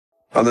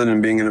Other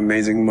than being an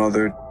amazing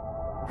mother,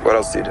 what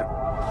else do you do?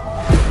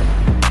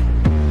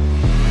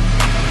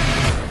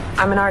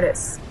 I'm an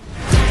artist.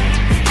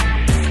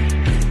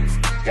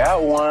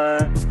 Got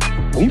one.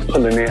 We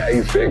pulling in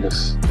 8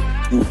 figures.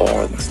 You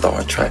are the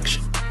star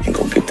attraction. You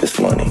go get this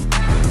money.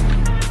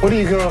 What are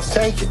you girls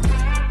taking?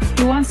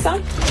 You want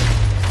some?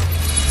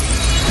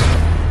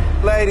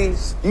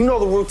 Ladies, you know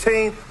the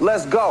routine.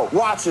 Let's go.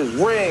 Watches,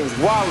 rings,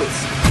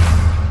 wallets.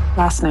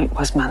 Last night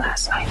was my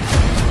last night.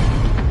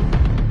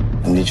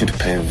 I need you to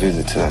pay a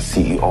visit to that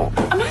CEO.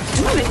 I'm not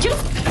doing it, you.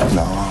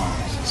 No,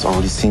 it's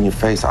already seen your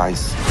face,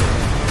 Ice.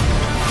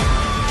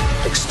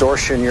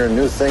 Extortion, your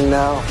new thing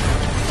now?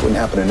 Wouldn't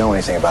happen to know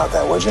anything about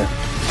that, would you?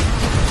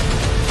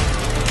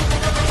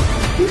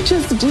 You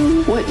just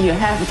do what you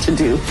have to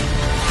do.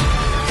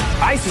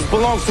 ISIS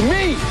belongs to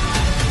me.